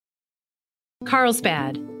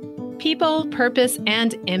Carlsbad, People, Purpose,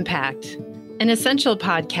 and Impact, an essential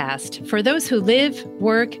podcast for those who live,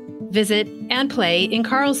 work, visit, and play in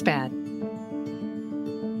Carlsbad.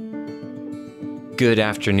 Good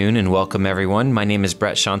afternoon and welcome everyone. My name is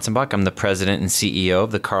Brett Schanzenbach. I'm the president and CEO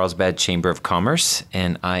of the Carlsbad Chamber of Commerce,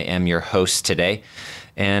 and I am your host today.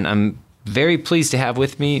 And I'm very pleased to have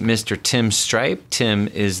with me Mr. Tim Stripe. Tim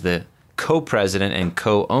is the co-president and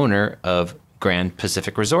co-owner of Grand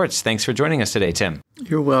Pacific Resorts. Thanks for joining us today, Tim.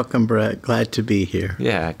 You're welcome, Brett. Glad to be here.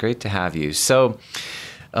 Yeah, great to have you. So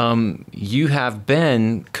you have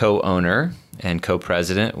been co-owner and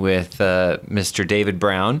co-president with Mr. David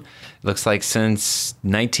Brown, looks like since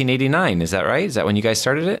 1989. Is that right? Is that when you guys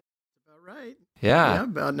started it? About right. Yeah. Yeah,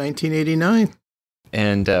 about 1989.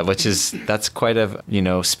 And that's quite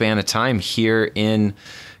a span of time here in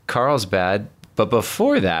Carlsbad. But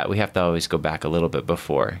before that, we have to always go back a little bit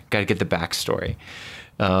before. Got to get the backstory.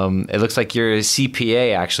 It looks like you're a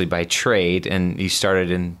CPA actually by trade, and you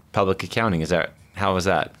started in public accounting. How was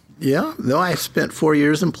that? Yeah, no, I spent 4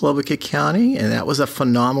 years in public accounting, and that was a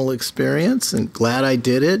phenomenal experience, and glad I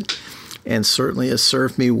did it. And certainly has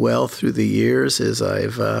served me well through the years as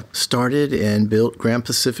I've started and built Grand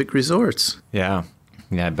Pacific Resorts. Yeah,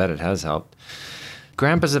 I bet it has helped.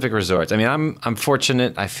 Grand Pacific Resorts. I mean, I'm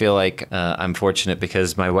fortunate. I feel like I'm fortunate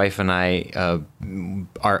because my wife and I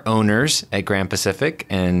are owners at Grand Pacific,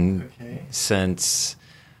 and since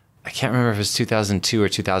I can't remember if it was 2002 or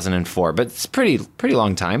 2004, but it's pretty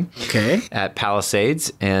long time. Okay. At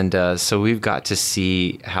Palisades, and so we've got to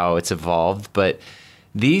see how it's evolved. But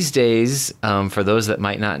these days, for those that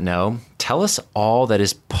might not know, tell us all that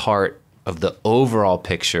is part of the overall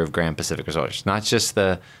picture of Grand Pacific Resorts, not just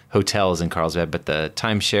the hotels in Carlsbad, but the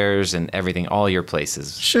timeshares and everything, all your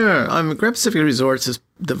places. Sure. Grand Pacific Resorts is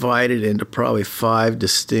divided into probably 5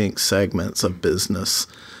 distinct segments of business.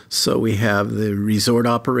 So we have the resort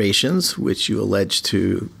operations, which you allege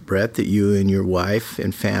to, Brett, that you and your wife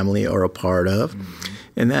and family are a part of. Mm-hmm.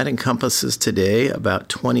 And that encompasses today about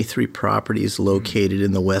 23 properties located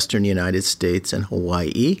in the western United States and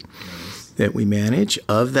Hawaii that we manage.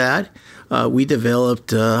 Of that, we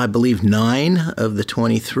developed, I believe, 9 of the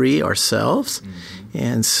 23 ourselves. Mm-hmm.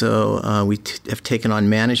 And so we have taken on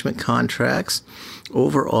management contracts.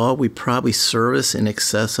 Overall, we probably service in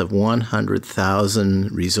excess of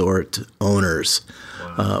 100,000 resort owners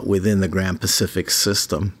within the Grand Pacific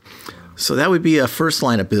system. So that would be a first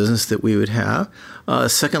line of business that we would have.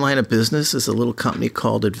 Second line of business is a little company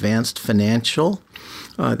called Advanced Financial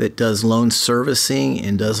that does loan servicing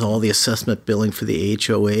and does all the assessment billing for the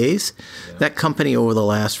HOAs. Yeah. That company over the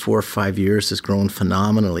last 4 or 5 years has grown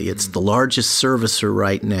phenomenally. It's the largest servicer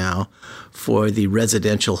right now for the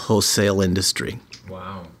residential wholesale industry.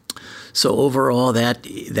 Wow. So overall, that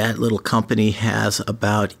little company has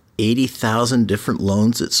about 80,000 different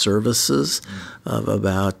loans it services of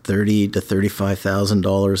about $30,000 to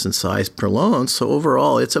 $35,000 in size per loan. So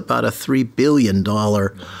overall, it's about a $3 billion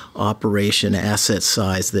operation asset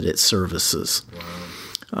size that it services.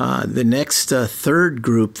 Wow. The next third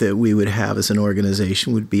group that we would have as an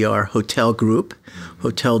organization would be our hotel group,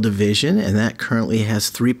 hotel division, and that currently has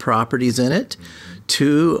 3 properties in it.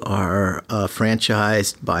 2 are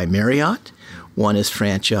franchised by Marriott. 1 is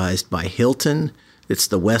franchised by Hilton. It's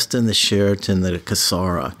the Westin, the Sheraton, the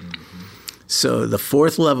Casara. Mm-hmm. So the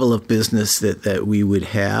fourth level of business that we would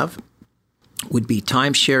have would be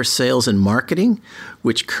timeshare sales and marketing,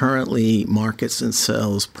 which currently markets and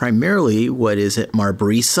sells primarily what is at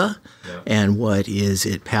Marbrisa and what is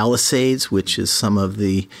at Palisades, which is some of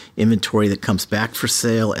the inventory that comes back for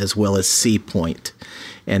sale, as well as Sea Point.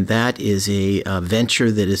 And that is a venture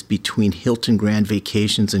that is between Hilton Grand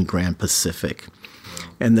Vacations and Grand Pacific.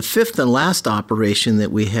 And the fifth and last operation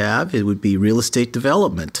that we have, it would be real estate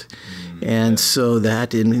development. And so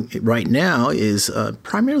that right now is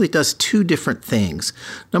primarily does 2 different things.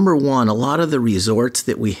 Number one, a lot of the resorts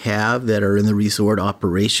that we have that are in the resort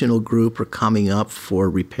operational group are coming up for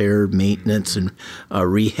repair, maintenance, and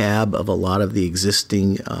rehab of a lot of the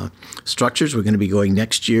existing structures. We're going to be going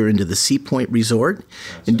next year into the Sea Point Resort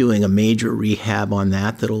and doing a major rehab on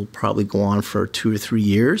that that'll probably go on for 2 or 3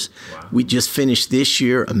 years. Wow. We just finished this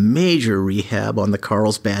year a major rehab on the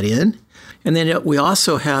Carlsbad Inn. And then we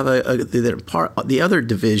also have the other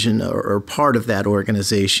division or part of that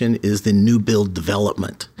organization is the new build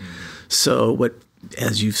development. So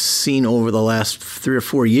as you've seen over the last 3 or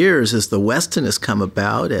 4 years, as the Westin has come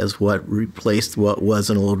about as what replaced what was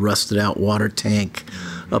an old rusted out water tank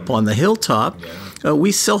up on the hilltop.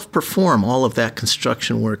 We self-perform all of that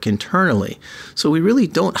construction work internally. So we really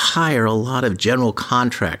don't hire a lot of general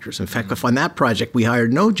contractors. In fact, on that project, we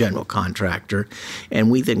hired no general contractor,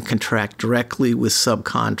 and we then contract directly with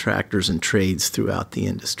subcontractors and trades throughout the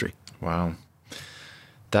industry. Wow.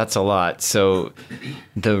 That's a lot. So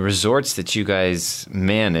the resorts that you guys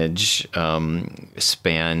manage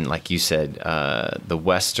span, like you said, the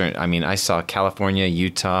western. I mean, I saw California,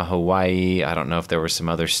 Utah, Hawaii. I don't know if there were some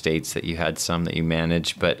other states that you had some that you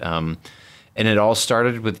managed, but and it all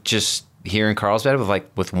started with just here in Carlsbad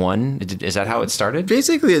with one. Is that how it started?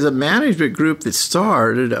 Basically, as a management group that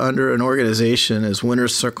started under an organization as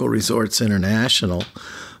Winner's Circle Resorts International.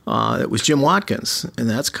 It was Jim Watkins, and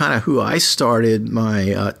that's kind of who I started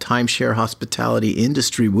my timeshare hospitality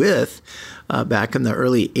industry with back in the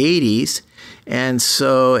early 80s. And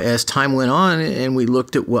so as time went on and we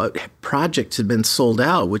looked at what projects had been sold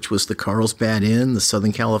out, which was the Carlsbad Inn, the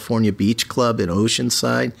Southern California Beach Club in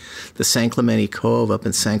Oceanside, the San Clemente Cove up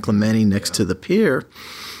in San Clemente next to the pier,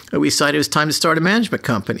 we decided it was time to start a management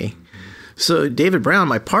company. So David Brown,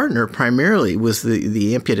 my partner, primarily was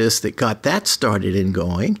the impetus that got that started and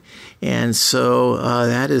going. And so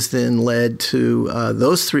that has then led to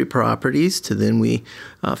those three properties to then we,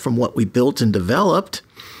 from what we built and developed,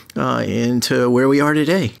 into where we are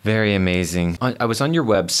today. Very amazing. I was on your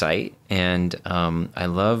website, and I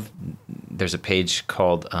love, there's a page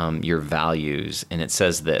called Your Values, and it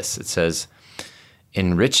says this. It says,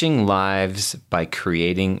 enriching lives by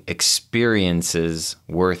creating experiences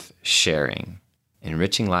worth sharing.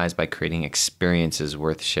 Enriching lives by creating experiences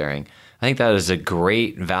worth sharing. I think that is a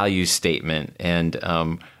great value statement. And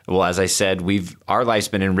well, as I said, our life's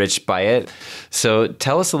been enriched by it. So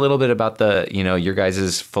tell us a little bit about your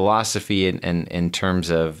guys' philosophy in terms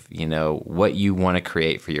of, what you want to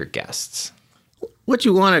create for your guests. What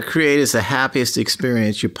you want to create is the happiest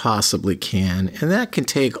experience you possibly can. And that can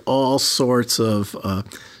take all sorts of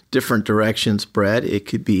different directions, Brett. It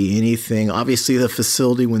could be anything. Obviously, the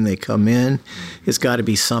facility, when they come in, has got to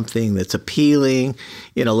be something that's appealing,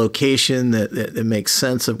 in a location that makes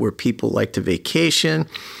sense of where people like to vacation.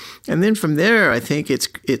 And then from there, I think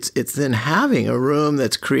it's then having a room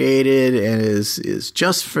that's created and is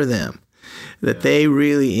just for them, that they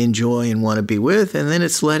really enjoy and want to be with. And then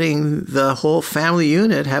it's letting the whole family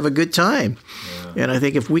unit have a good time. Yeah. And I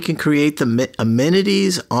think if we can create the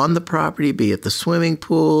amenities on the property, be it the swimming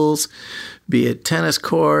pools, be it tennis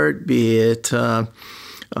court, be it the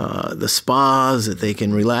spas that they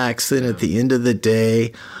can relax in at the end of the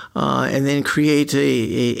day, and then create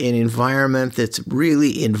an environment that's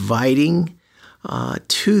really inviting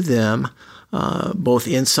to them, both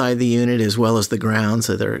inside the unit as well as the grounds,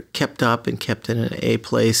 that are kept up and kept in an A+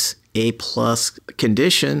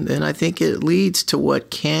 condition, then I think it leads to what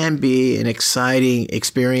can be an exciting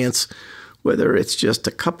experience, whether it's just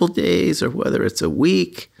a couple days or whether it's a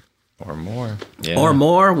week. Or more. Yeah. Or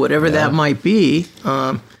more, whatever that might be.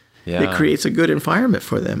 It creates a good environment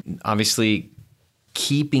for them. Obviously,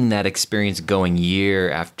 keeping that experience going year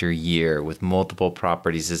after year with multiple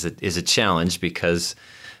properties is a challenge because,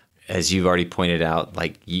 as you've already pointed out,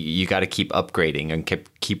 like you got to keep upgrading and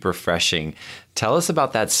keep refreshing. Tell us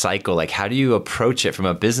about that cycle. Like, how do you approach it from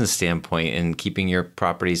a business standpoint in keeping your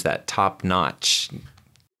properties that top notch?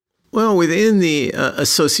 Well, within the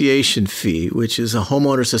association fee, which is a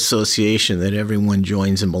homeowners association that everyone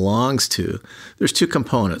joins and belongs to, there's two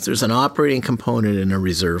components. There's an operating component and a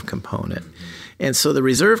reserve component. And so the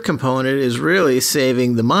reserve component is really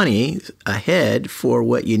saving the money ahead for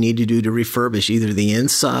what you need to do to refurbish either the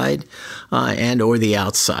inside and or the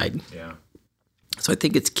outside. Yeah. So I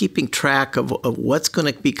think it's keeping track of what's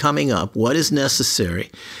going to be coming up, what is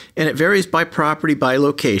necessary. And it varies by property, by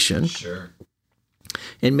location. Sure.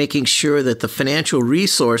 And making sure that the financial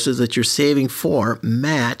resources that you're saving for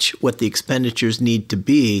match what the expenditures need to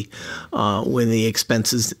be when the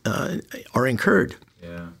expenses are incurred.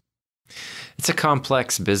 Yeah. It's a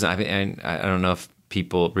complex business. I don't know if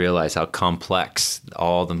people realize how complex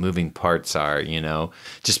all the moving parts are,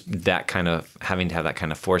 just that kind of having to have that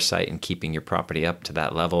kind of foresight and keeping your property up to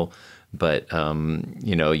that level. But,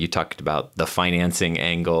 you talked about the financing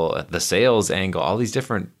angle, the sales angle, all these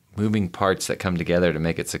different moving parts that come together to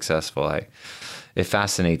make it successful. It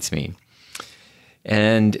fascinates me.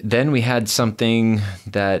 And then we had something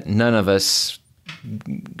that none of us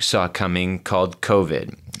saw coming called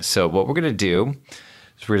COVID. So what we're going to do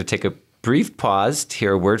is we're going to take a brief pause to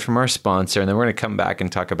hear a word from our sponsor, and then we're going to come back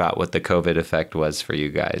and talk about what the COVID effect was for you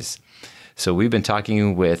guys. So we've been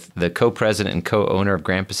talking with the co-president and co-owner of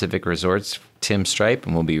Grand Pacific Resorts, Tim Stripe,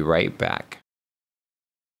 and we'll be right back.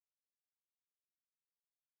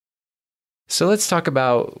 So let's talk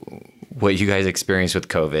about what you guys experienced with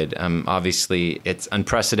COVID. Obviously, it's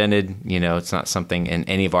unprecedented. It's not something in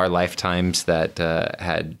any of our lifetimes that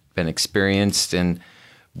had been experienced. And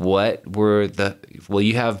what were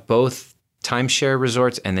you have both timeshare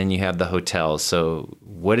resorts and then you have the hotels. So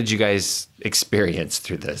what did you guys experience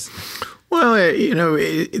through this? Well,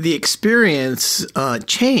 the experience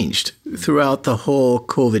changed throughout the whole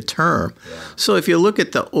COVID term. Yeah. So if you look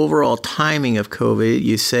at the overall timing of COVID,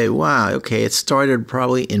 you say, wow, okay, it started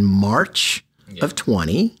probably in March of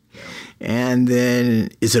 20. Yeah. And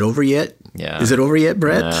then, is it over yet? Yeah. Is it over yet,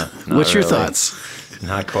 Brett? What's your thoughts?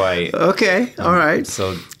 Not quite. Okay, all right.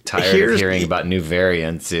 So tired of hearing about new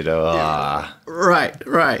variants, Right.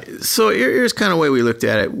 So here's kind of the way we looked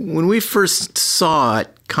at it. When we first saw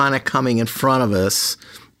it kind of coming in front of us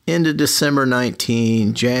into December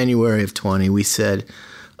 19, January of 20, we said,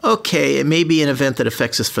 okay, it may be an event that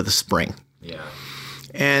affects us for the spring. Yeah.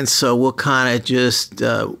 And so we'll kind of just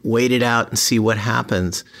wait it out and see what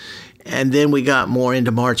happens. And then we got more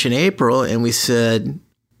into March and April, and we said,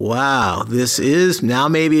 wow, now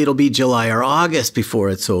maybe it'll be July or August before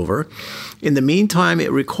it's over. In the meantime,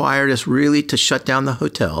 it required us really to shut down the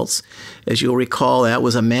hotels. As you'll recall, that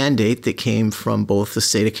was a mandate that came from both the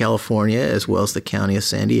state of California as well as the county of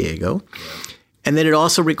San Diego. And then it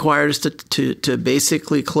also required us to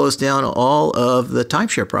basically close down all of the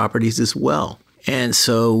timeshare properties as well. And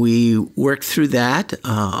so we worked through that.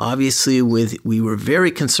 Obviously, we were very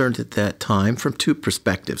concerned at that time from two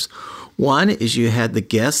perspectives. One is you had the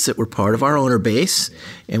guests that were part of our owner base,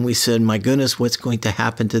 and we said, my goodness, what's going to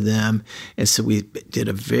happen to them? And so we did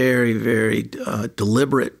a very, very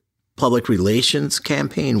deliberate public relations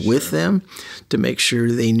campaign with them to make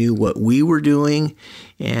sure they knew what we were doing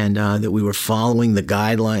and that we were following the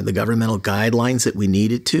governmental guidelines that we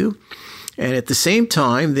needed to. And at the same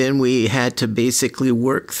time, then we had to basically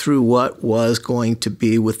work through what was going to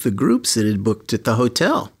be with the groups that had booked at the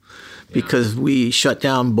hotel. Because we shut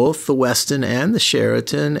down both the Westin and the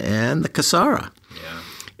Sheraton and the Casara. Yeah.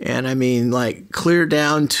 And I mean, clear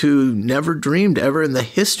down to never dreamed ever in the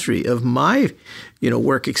history of my,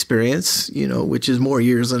 work experience, which is more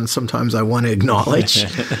years than sometimes I want to acknowledge.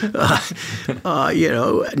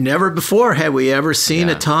 Never before had we ever seen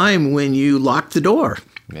a time when you locked the door.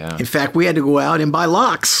 Yeah. In fact, we had to go out and buy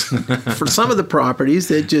locks for some of the properties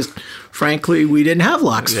that just, frankly, we didn't have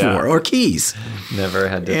locks for or keys. Never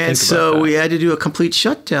had to think about that. And so we had to do a complete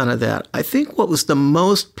shutdown of that. I think what was the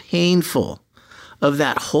most painful of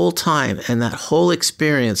that whole time and that whole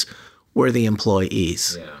experience were the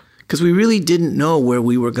employees. Yeah. Because we really didn't know where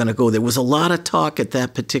we were going to go. There was a lot of talk at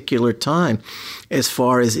that particular time as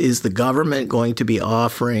far as, is the government going to be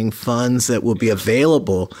offering funds that will be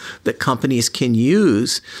available that companies can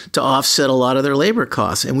use to offset a lot of their labor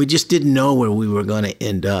costs? And we just didn't know where we were going to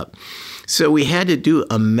end up. So we had to do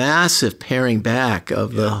a massive paring back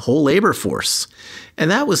of the whole labor force. And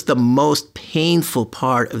that was the most painful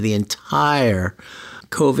part of the entire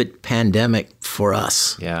COVID pandemic for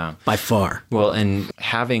us. Yeah. By far. Well, and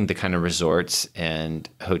having the kind of resorts and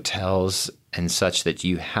hotels and such that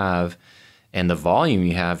you have and the volume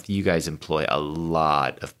you have, you guys employ a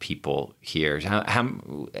lot of people here.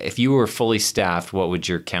 If you were fully staffed, what would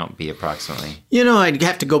your count be approximately? I'd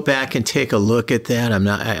have to go back and take a look at that.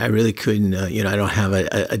 I really couldn't, I don't have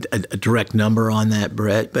a direct number on that,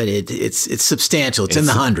 Brett, but it's substantial. It's in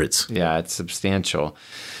the hundreds. Yeah, it's substantial.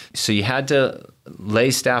 So you had to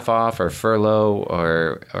lay staff off or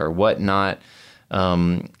furlough or whatnot.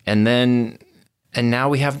 And now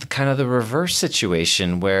we have kind of the reverse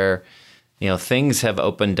situation where, things have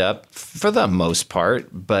opened up for the most part,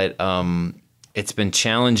 but it's been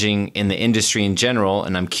challenging in the industry in general.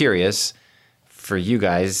 And I'm curious for you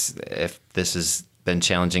guys if this has been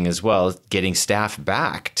challenging as well, getting staff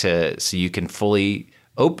back so you can fully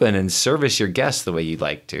open and service your guests the way you'd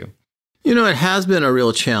like to. It has been a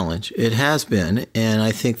real challenge. It has been. And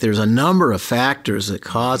I think there's a number of factors that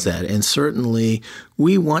cause that. And certainly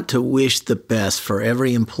we want to wish the best for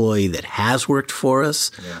every employee that has worked for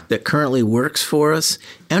us, that currently works for us,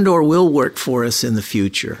 and or will work for us in the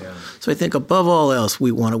future. Yeah. So I think above all else,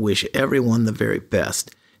 we want to wish everyone the very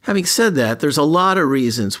best. Having said that, there's a lot of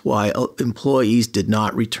reasons why employees did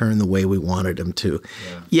not return the way we wanted them to.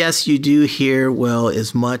 Yeah. Yes, you do hear,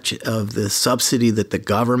 as much of the subsidy that the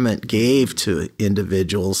government gave to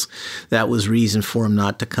individuals, that was reason for them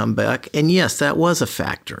not to come back. And yes, that was a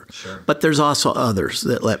factor. Sure. But there's also others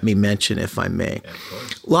that let me mention, if I may. Yeah,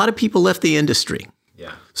 a lot of people left the industry.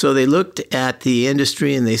 Yeah. So they looked at the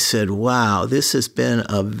industry and they said, wow, this has been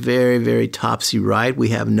a very, very topsy ride. We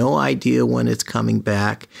have no idea when it's coming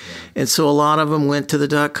back. Yeah. And so a lot of them went to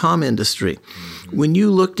the .com industry. Mm-hmm. When you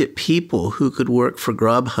looked at people who could work for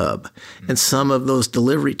Grubhub and some of those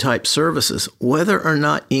delivery type services, whether or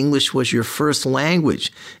not English was your first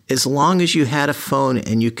language, as long as you had a phone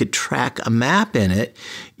and you could track a map in it,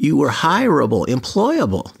 you were hireable,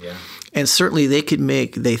 employable. Yeah. And certainly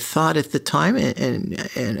they thought at the time, and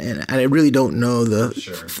I really don't know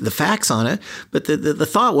the facts on it, but the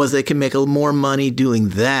thought was they could make more money doing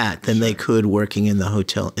that than they could working in the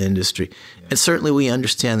hotel industry. Yeah. And certainly we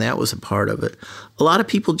understand that was a part of it. A lot of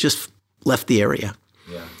people just left the area.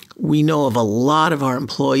 Yeah. We know of a lot of our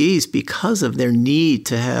employees, because of their need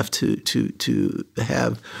to have to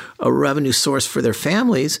have a revenue source for their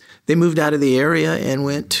families, they moved out of the area and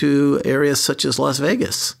went to areas such as Las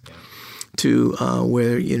Vegas. Yeah. To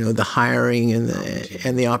where the hiring and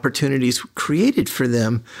the opportunities created for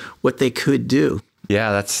them what they could do.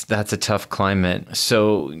 Yeah, that's a tough climate.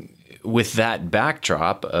 So with that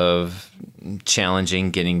backdrop of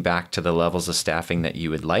challenging getting back to the levels of staffing that you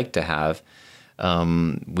would like to have,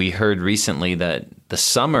 we heard recently that the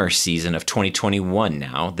summer season of 2021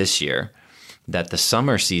 now, this year, that the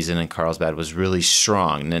summer season in Carlsbad was really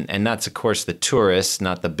strong. And that's, of course, the tourists,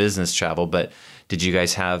 not the business travel, but did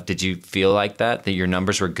you feel like that your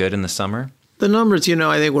numbers were good in the summer? The numbers,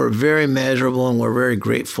 I think were very measurable, and we're very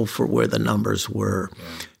grateful for where the numbers were. Yeah.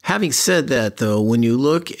 Having said that, though, when you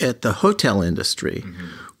look at the hotel industry, mm-hmm.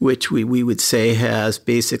 which we would say has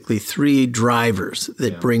basically three drivers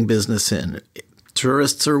that bring business in.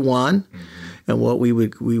 Tourists are one, mm-hmm. and what we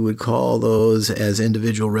would call those as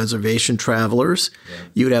individual reservation travelers. Yeah.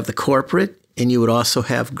 You would have the corporate, and you would also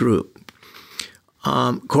have group.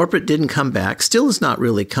 Corporate didn't come back, still has not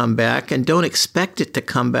really come back, and don't expect it to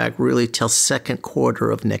come back really till second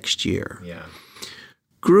quarter of next year. Yeah.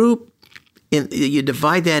 Group, you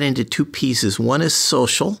divide that into two pieces. One is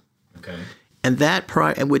social, okay, and that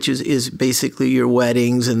which is basically your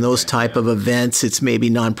weddings and those type of events. It's maybe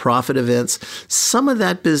nonprofit events. Some of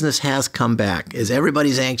that business has come back as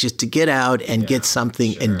everybody's anxious to get out and get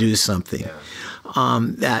something and do something.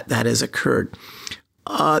 Yeah. That has occurred.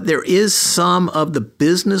 There is some of the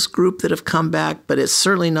business group that have come back, but it's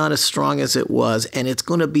certainly not as strong as it was, and it's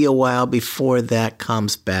going to be a while before that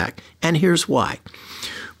comes back. And here's why.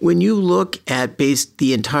 When you look at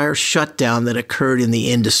the entire shutdown that occurred in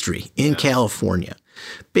the industry in California,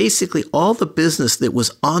 basically all the business that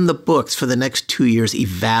was on the books for the next 2 years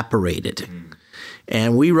evaporated. Mm.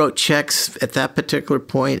 And we wrote checks at that particular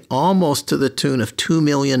point almost to the tune of $2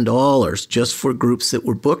 million just for groups that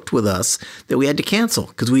were booked with us that we had to cancel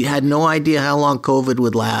because we had no idea how long COVID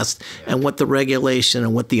would last and what the regulation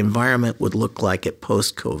and what the environment would look like at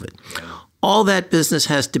post-COVID. Yeah. All that business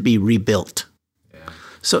has to be rebuilt. Yeah.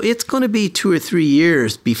 So it's going to be 2 or 3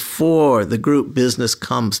 years before the group business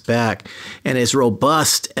comes back and as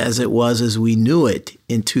robust as it was as we knew it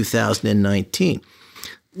in 2019.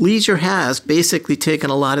 Leisure has basically taken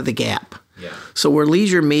a lot of the gap. Yeah. So where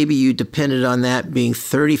leisure, maybe you depended on that being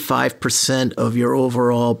 35% of your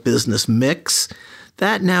overall business mix,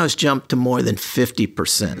 that now has jumped to more than 50%.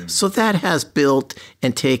 Mm-hmm. So that has built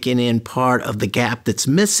and taken in part of the gap that's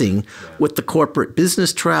missing with the corporate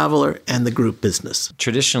business traveler and the group business.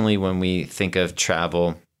 Traditionally, when we think of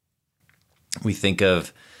travel, we think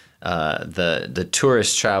of the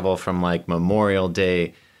tourist travel from like Memorial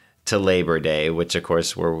Day to Labor Day, which of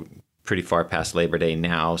course we're pretty far past Labor Day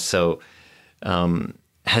now. So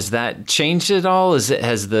has that changed at all?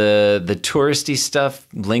 Has the touristy stuff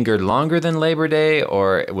lingered longer than Labor Day,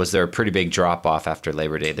 or was there a pretty big drop off after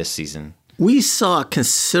Labor Day this season? We saw a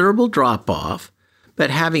considerable drop off,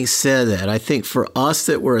 but having said that, I think for us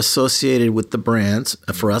that were associated with the brands,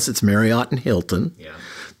 for us it's Marriott and Hilton. Yeah.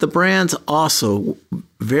 The brands also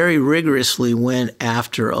very rigorously went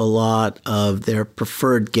after a lot of their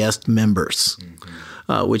preferred guest members,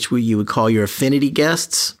 which you would call your affinity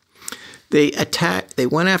guests. They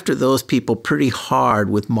went after those people pretty hard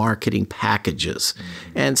with marketing packages.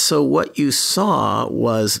 Mm-hmm. And so what you saw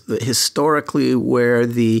was historically where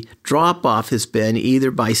the drop-off has been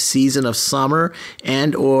either by season of summer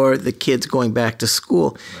and or the kids going back to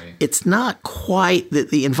school. Right. It's not quite that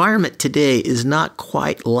the environment today is not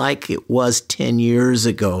quite like it was 10 years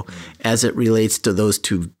ago as it relates to those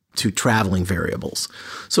two traveling variables.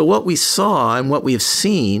 So what we saw and what we have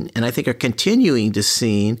seen, and I think are continuing to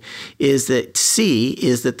see, is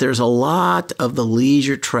that there's a lot of the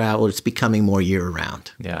leisure travel that's becoming more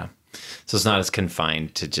year-round. Yeah. So it's not as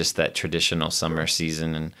confined to just that traditional summer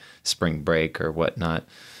season and spring break or whatnot.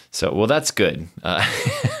 So, well, that's good.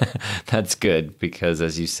 That's good because,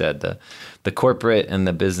 as you said, the corporate and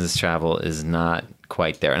the business travel is not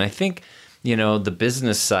quite there. And I think, the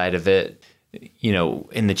business side of it,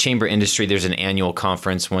 in the chamber industry, there's an annual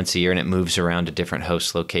conference once a year and it moves around to different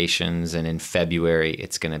host locations. And in February,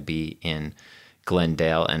 it's going to be in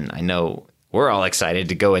Glendale. And I know we're all excited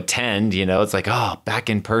to go attend, it's like, back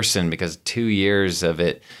in person, because 2 years of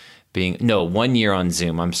it 1 year on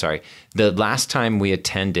Zoom. I'm sorry. The last time we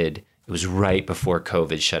attended, it was right before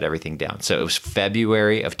COVID shut everything down. So it was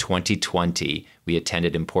February of 2020. We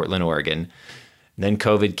attended in Portland, Oregon. Then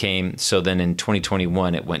COVID came. So then in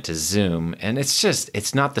 2021, it went to Zoom. And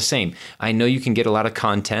it's not the same. I know you can get a lot of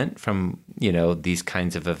content from, these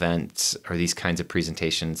kinds of events or these kinds of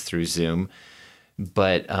presentations through Zoom.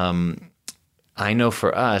 But I know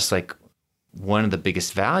for us, like, one of the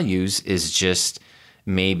biggest values is just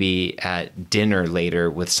maybe at dinner later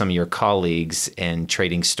with some of your colleagues and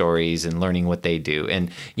trading stories and learning what they do. And,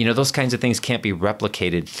 those kinds of things can't be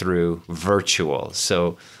replicated through virtual.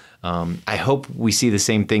 So I hope we see the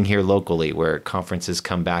same thing here locally, where conferences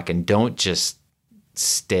come back and don't just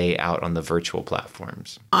stay out on the virtual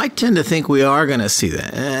platforms. I tend to think we are going to see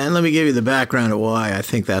that. And let me give you the background of why I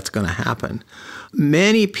think that's going to happen.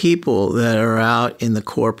 Many people that are out in the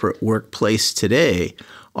corporate workplace today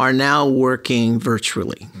are now working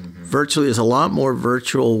virtually. Mm-hmm. Virtually, there's a lot more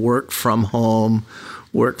virtual work from home,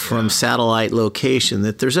 work from satellite location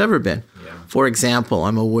that there's ever been. Yeah. For example,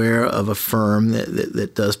 I'm aware of a firm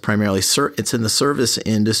that does primarily it's in the service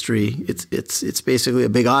industry. It's basically a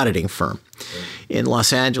big auditing firm in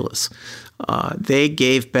Los Angeles. They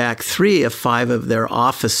gave back 3 of 5 of their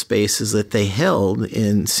office spaces that they held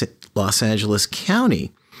in Los Angeles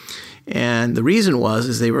County. And the reason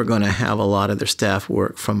is they were going to have a lot of their staff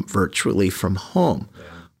work virtually from home. Yeah.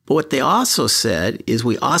 But what they also said is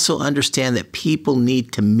we also understand that people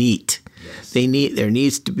need to meet. Yes. There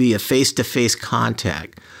needs to be a face-to-face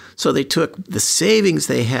contact. So they took the savings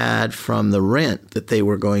they had from the rent that they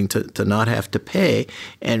were going to not have to pay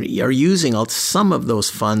and are using some of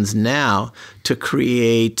those funds now to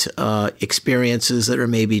create experiences that are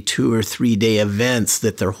maybe 2 or 3 day events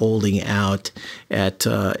that they're holding out at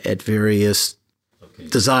various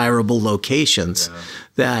desirable locations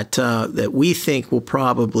that we think will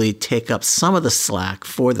probably take up some of the slack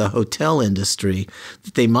for the hotel industry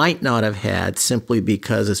that they might not have had, simply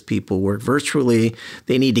because as people work virtually,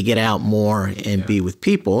 they need to get out more and be with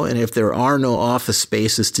people. And if there are no office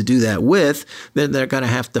spaces to do that with, then they're going to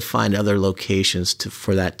have to find other locations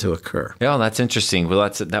for that to occur. Yeah, that's interesting. Well,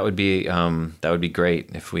 that would be great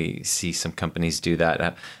if we see some companies do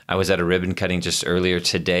that. I was at a ribbon cutting just earlier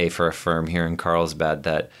today for a firm here in Carlsbad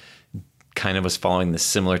that kind of was following the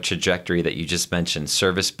similar trajectory that you just mentioned,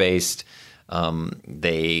 service-based.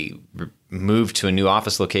 They moved to a new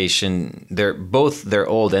office location. Both their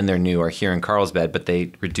old and their new are here in Carlsbad, but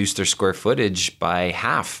they reduced their square footage by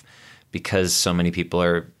half because so many people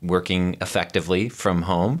are working effectively from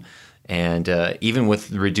home. And even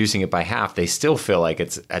with reducing it by half, they still feel like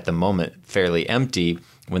it's at the moment fairly empty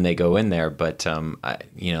when they go in there. But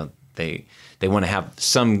they want to have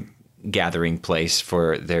some gathering place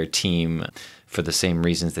for their team for the same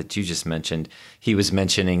reasons that you just mentioned. He was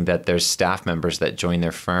mentioning that there's staff members that joined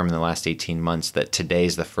their firm in the last 18 months that today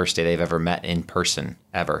is the first day they've ever met in person,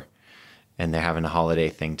 ever. And they're having a holiday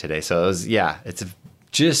thing today. So it's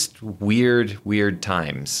just weird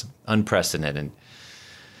times, unprecedented.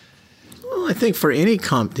 Well, I think for any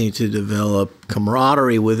company to develop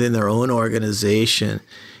camaraderie within their own organization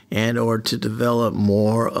and or to develop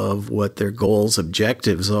more of what their goals,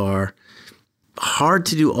 objectives are, hard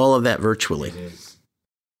to do all of that virtually.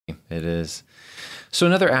 It is. So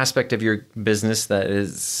another aspect of your business that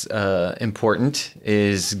is important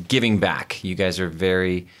is giving back. You guys are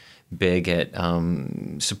very big at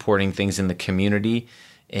supporting things in the community.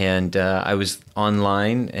 And I was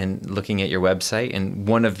online and looking at your website, and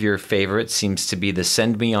one of your favorites seems to be the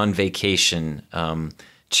Send Me on Vacation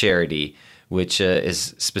charity, which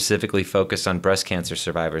is specifically focused on breast cancer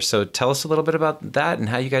survivors. So tell us a little bit about that and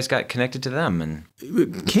how you guys got connected to them. And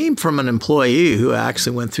it came from an employee who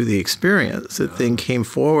actually went through the experience. The thing came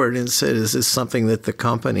forward and said, is this something that the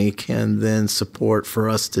company can then support for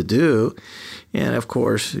us to do? And of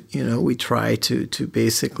course, we try to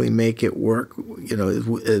basically make it work. We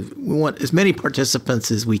want as many participants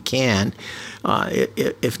as we can,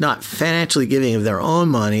 if not financially giving of their own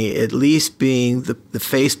money, at least being the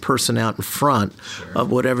face person out in front of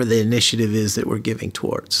whatever the initiative is that we're giving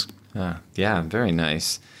towards. Yeah, very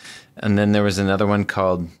nice. And then there was another one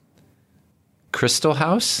called Crystal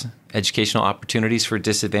House, educational opportunities for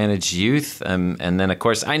disadvantaged youth. And then, of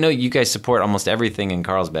course, I know you guys support almost everything in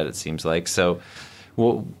Carlsbad, it seems like. So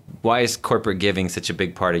why is corporate giving such a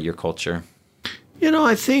big part of your culture?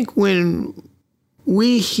 I think when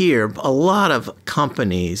we hear a lot of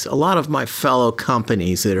companies, a lot of my fellow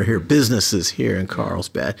companies that are here, businesses here in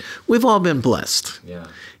Carlsbad, we've all been blessed. Yeah.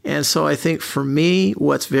 And so I think for me,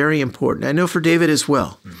 what's very important, I know for David as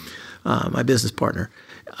well, my business partner,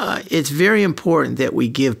 it's very important that we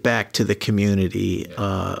give back to the community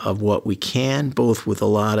of what we can, both with a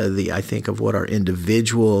lot of I think of what our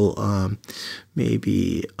individual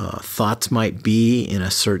thoughts might be in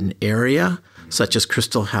a certain area, such as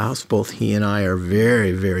Crystal House. Both he and I are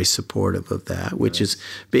very, very supportive of that, which is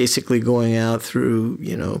basically going out through,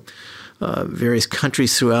 various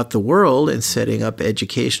countries throughout the world and setting up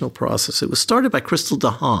educational process. It was started by Crystal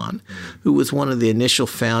DeHaan, who was one of the initial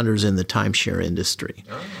founders in the timeshare industry.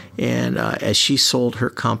 And as she sold her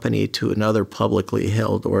company to another publicly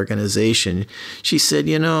held organization, she said,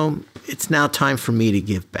 it's now time for me to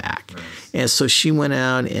give back. And so she went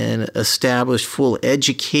out and established full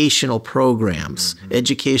educational programs,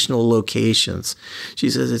 educational locations. She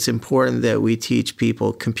says it's important that we teach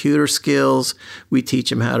people computer skills, we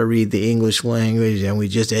teach them how to read the English language, and we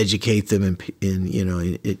just educate them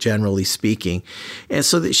in generally speaking. And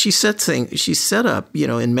so that she set up,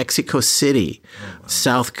 in Mexico City,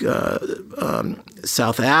 South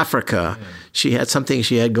Africa. She had something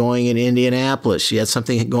she had going in Indianapolis. She had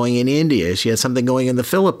something going in India. She had something going in the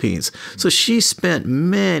Philippines. So she spent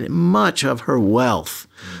much of her wealth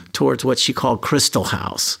towards what she called Crystal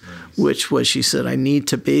House, which was, she said, I need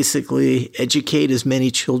to basically educate as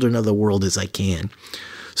many children of the world as I can.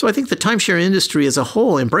 So I think the timeshare industry as a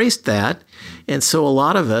whole embraced that. And so a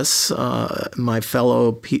lot of us, my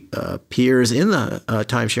fellow peers in the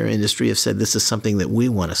timeshare industry, have said this is something that we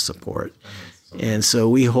want to support. And so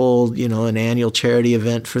we hold, an annual charity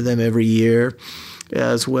event for them every year,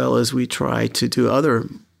 as well as we try to do other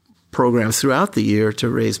programs throughout the year to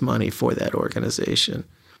raise money for that organization.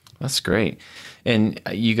 That's great. And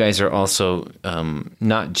you guys are also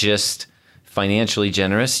not just financially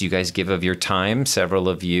generous. You guys give of your time. Several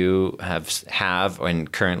of you have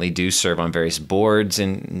and currently do serve on various boards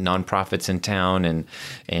and nonprofits in town,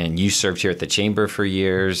 and you served here at the Chamber for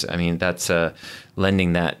years. I mean, that's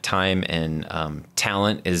lending that time and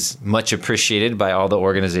talent is much appreciated by all the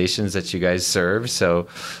organizations that you guys serve. So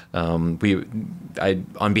on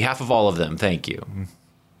behalf of all of them, thank you.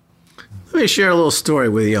 Let me share a little story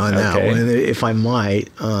with you on that one, if I might.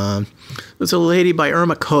 There's a lady by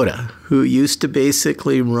Irma Cota who used to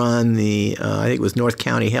basically run the, I think it was North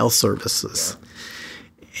County Health Services.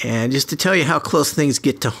 And just to tell you how close things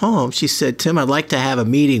get to home, she said, Tim, I'd like to have a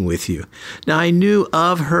meeting with you. Now, I knew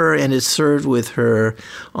of her and had served with her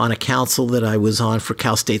on a council that I was on for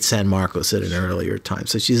Cal State San Marcos at an earlier time.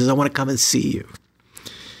 So she says, I want to come and see you.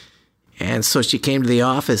 And so she came to the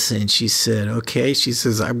office and she said, okay, she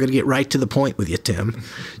says, I'm going to get right to the point with you, Tim.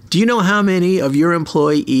 Do you know how many of your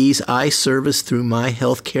employees I service through my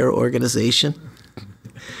healthcare organization?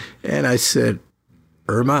 And I said,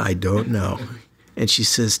 Irma, I don't know. And she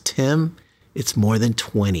says, Tim, it's more than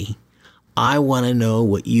 20. I want to know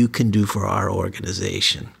what you can do for our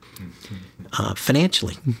organization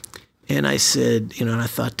financially. And I said, and I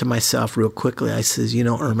thought to myself real quickly, I says,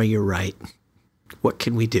 Irma, you're right. What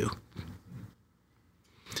can we do?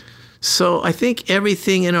 So I think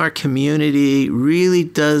everything in our community really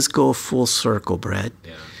does go full circle, Brett.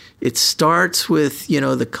 Yeah. It starts with,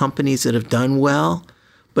 the companies that have done well,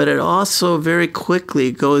 but it also very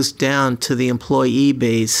quickly goes down to the employee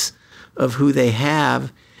base of who they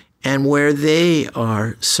have and where they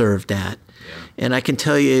are served at. Yeah. And I can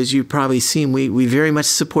tell you, as you've probably seen, we very much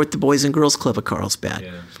support the Boys and Girls Club of Carlsbad.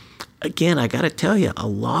 Yeah. Again, I got to tell you, a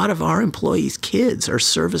lot of our employees' kids are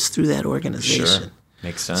serviced through that organization. Sure.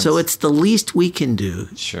 Makes sense. So it's the least we can do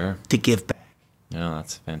to give back. No,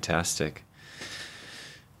 that's fantastic.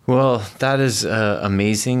 Well, that is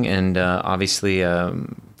amazing. And obviously,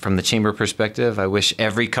 from the Chamber perspective, I wish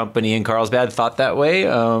every company in Carlsbad thought that way.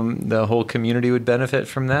 The whole community would benefit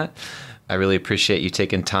from that. I really appreciate you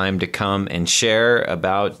taking time to come and share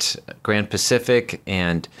about Grand Pacific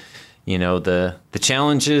and, the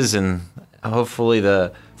challenges and hopefully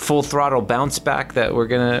the full throttle bounce back that we're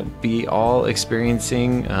gonna be all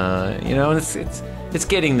experiencing. It's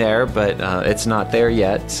getting there, but it's not there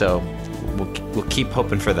yet. So we'll keep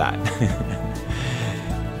hoping for that.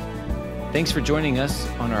 Thanks for joining us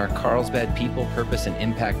on our Carlsbad People, Purpose, and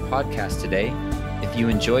Impact podcast today. If you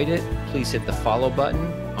enjoyed it, please hit the follow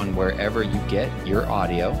button on wherever you get your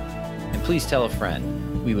audio, and please tell a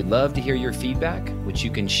friend. We would love to hear your feedback, which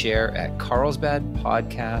you can share at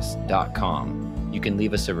carlsbadpodcast.com. You can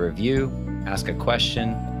leave us a review, ask a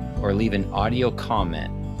question, or leave an audio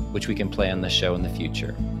comment, which we can play on the show in the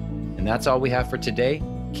future. And that's all we have for today.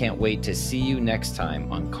 Can't wait to see you next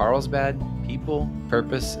time on Carlsbad People,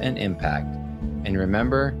 Purpose, and Impact. And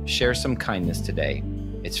remember, share some kindness today.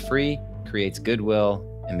 It's free, creates goodwill,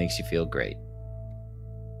 and makes you feel great.